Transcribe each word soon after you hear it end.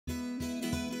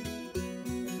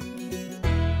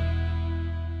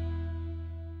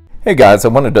Hey guys, I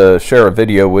wanted to share a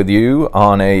video with you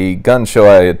on a gun show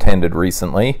I attended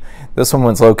recently. This one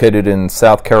was located in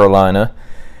South Carolina.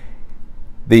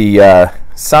 The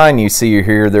sign you see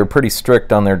here, they're pretty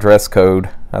strict on their dress code.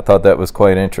 I thought that was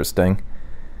quite interesting.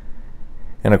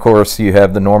 And of course you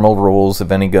have the normal rules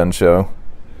of any gun show.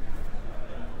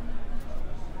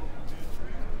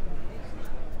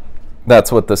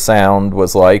 That's what the sound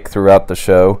was like throughout the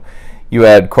show. You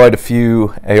had quite a few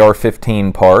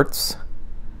AR-15 parts.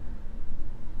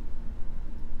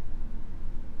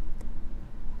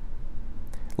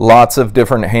 Lots of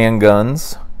different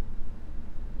handguns,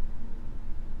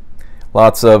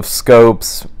 lots of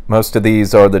scopes. Most of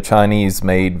these are the Chinese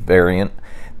made variant.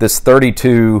 This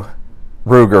 32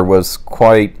 Ruger was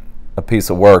quite a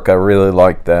piece of work. I really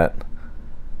liked that.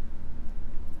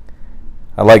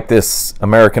 I like this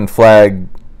American flag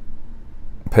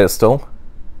pistol.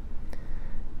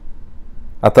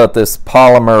 I thought this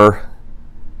polymer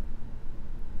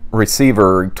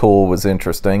receiver tool was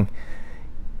interesting.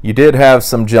 You did have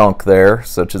some junk there,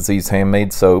 such as these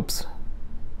handmade soaps.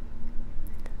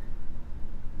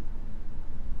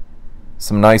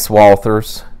 Some nice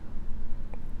Walthers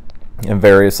and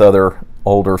various other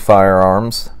older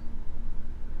firearms.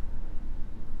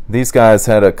 These guys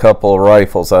had a couple of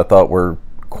rifles I thought were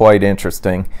quite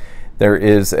interesting. There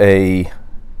is a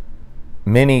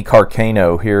mini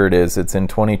Carcano. Here it is. It's in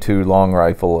 .22 long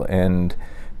rifle, and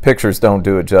pictures don't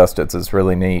do it justice. It's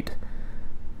really neat.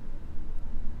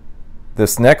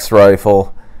 This next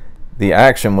rifle, the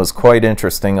action was quite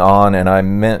interesting on, and I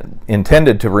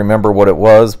intended to remember what it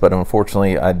was, but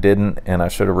unfortunately I didn't, and I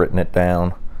should have written it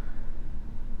down.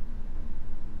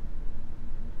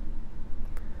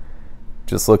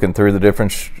 Just looking through the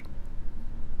different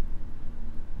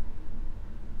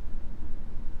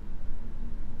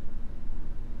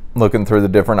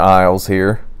aisles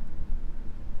here.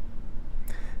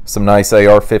 Some nice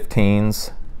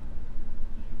AR-15s.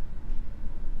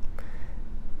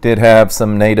 Did have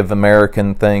some Native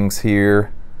American things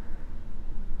here.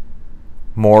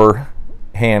 More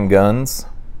handguns.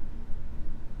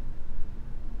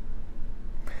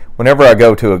 Whenever I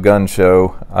go to a gun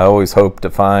show, I always hope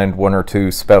to find one or two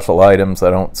special items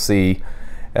I don't see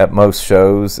at most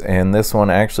shows, and this one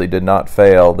actually did not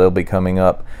fail. They'll be coming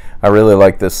up. I really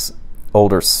like this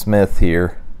older Smith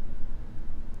here.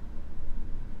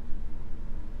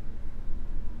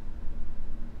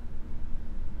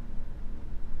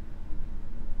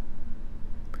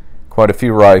 Quite a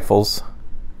few rifles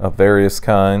of various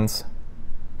kinds.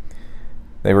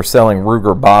 They were selling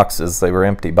Ruger boxes. They were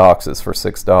empty boxes for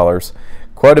 $6.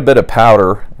 Quite a bit of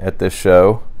powder at this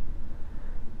show.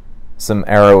 Some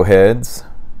arrowheads.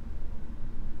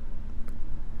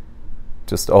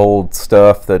 Just old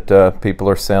stuff that people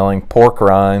are selling. Pork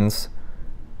rinds.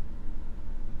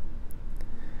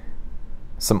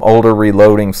 Some older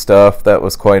reloading stuff. That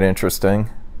was quite interesting.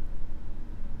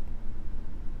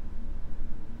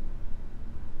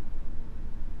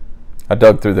 I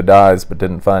dug through the dies but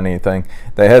didn't find anything.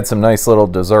 They had some nice little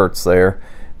desserts there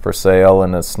for sale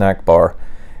and a snack bar.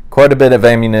 Quite a bit of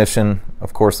ammunition.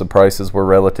 Of course the prices were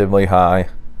relatively high.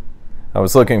 I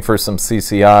was looking for some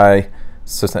CCI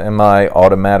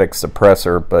semi-automatic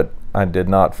suppressor, but I did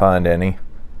not find any.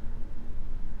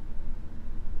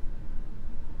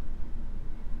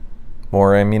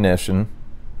 More ammunition.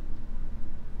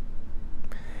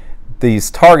 These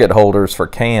target holders for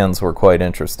cans were quite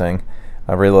interesting.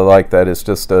 I really like that. It's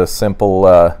just a simple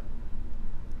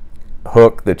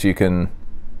hook that you can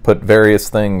put various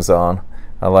things on.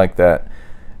 I like that.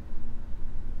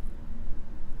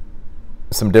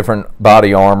 Some different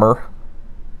body armor.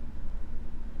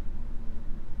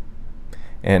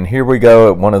 And here we go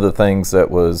at one of the things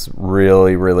that was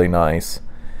really, really nice.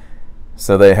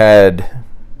 So they had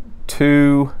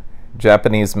two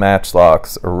Japanese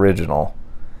Matchlocks original,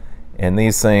 and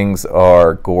these things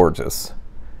are gorgeous.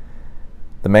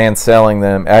 The man selling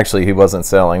them, actually he wasn't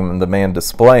selling them, the man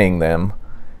displaying them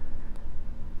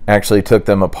actually took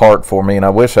them apart for me, and I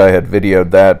wish I had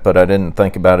videoed that, but I didn't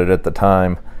think about it at the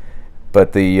time.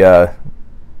 But the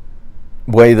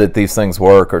way that these things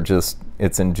work are just,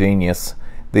 it's ingenious.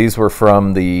 These were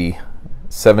from the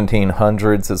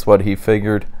 1700s is what he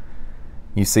figured.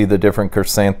 You see the different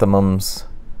chrysanthemums,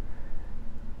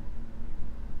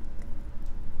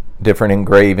 different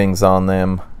engravings on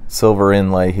them. Silver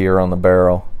inlay here on the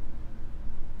barrel.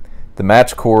 The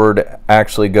match cord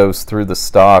actually goes through the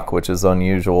stock, which is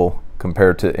unusual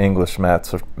compared to English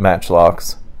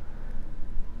matchlocks.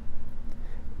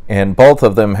 And both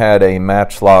of them had a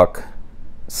matchlock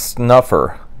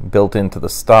snuffer built into the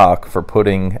stock for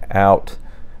putting out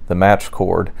the match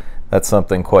cord. That's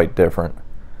something quite different.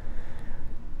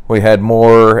 We had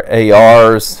more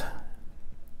ARs.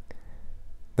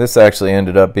 This actually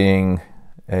ended up being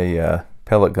a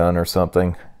pellet gun or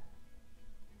something.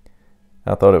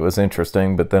 I thought it was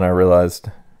interesting, but then I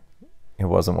realized it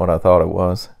wasn't what I thought it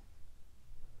was.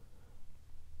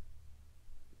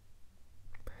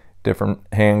 Different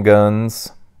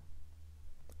handguns,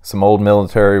 some old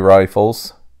military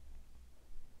rifles.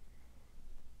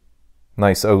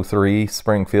 Nice 03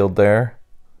 Springfield there.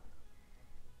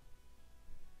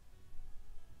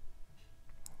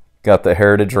 Got the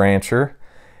Heritage Rancher.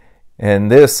 And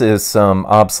this is some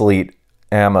obsolete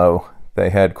ammo.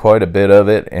 They had quite a bit of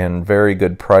it and very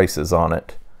good prices on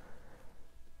it.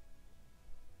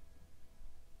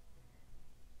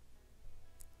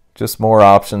 Just more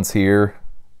options here.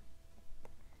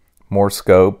 More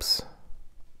scopes.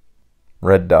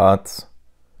 Red dots.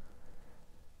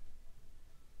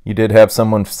 You did have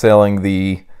someone selling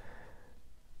the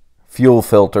fuel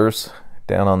filters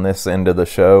down on this end of the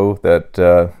show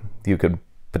that you could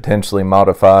potentially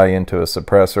modify into a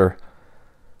suppressor.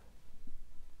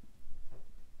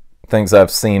 Things I've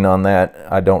seen on that,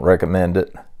 I don't recommend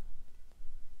it.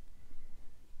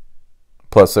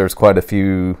 Plus there's quite a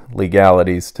few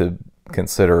legalities to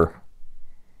consider.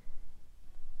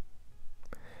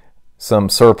 Some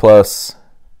surplus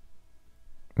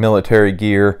military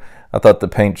gear. I thought the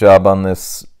paint job on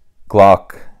this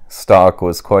Glock stock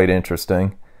was quite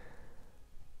interesting.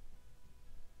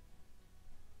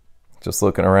 Just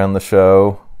looking around the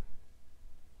show.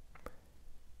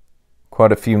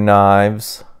 Quite a few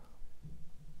knives.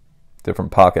 Different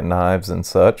pocket knives and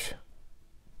such.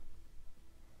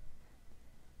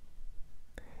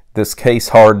 This case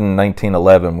hardened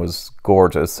 1911 was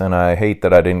gorgeous, and I hate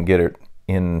that I didn't get it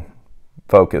in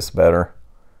focus better.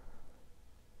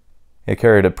 It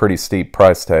carried a pretty steep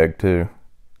price tag too.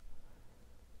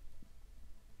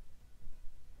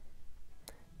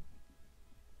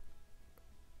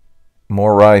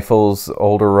 More rifles,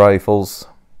 older rifles,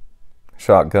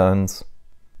 shotguns.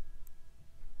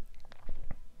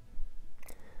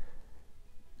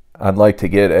 I'd like to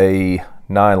get a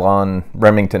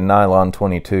Remington nylon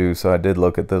 22, so I did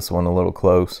look at this one a little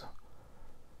close.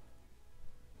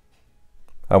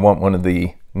 I want one of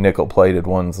the nickel plated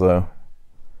ones though.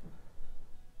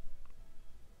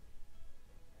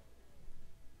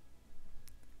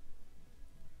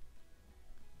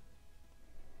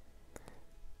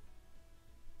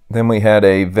 Then we had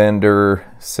a vendor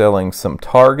selling some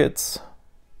targets.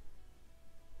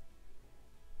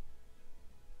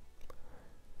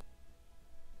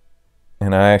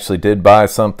 And I actually did buy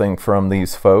something from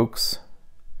these folks.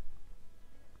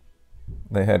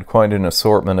 They had quite an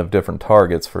assortment of different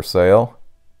targets for sale.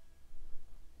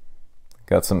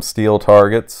 Got some steel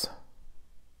targets.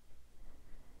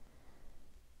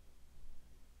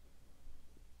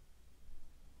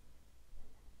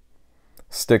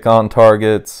 Stick-on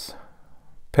targets,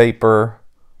 paper,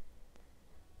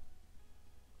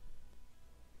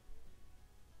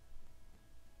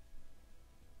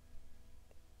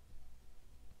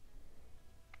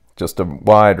 just a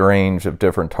wide range of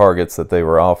different targets that they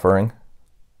were offering.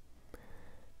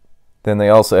 Then they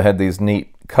also had these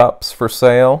neat cups for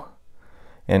sale.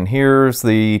 And here's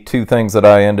the two things that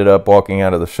I ended up walking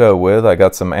out of the show with. I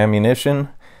got some ammunition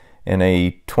and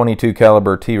a 22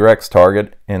 caliber T-Rex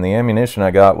target, and the ammunition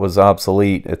I got was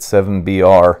obsolete. It's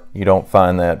 7BR. You don't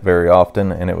find that very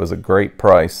often, and it was a great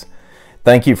price.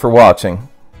 Thank you for watching.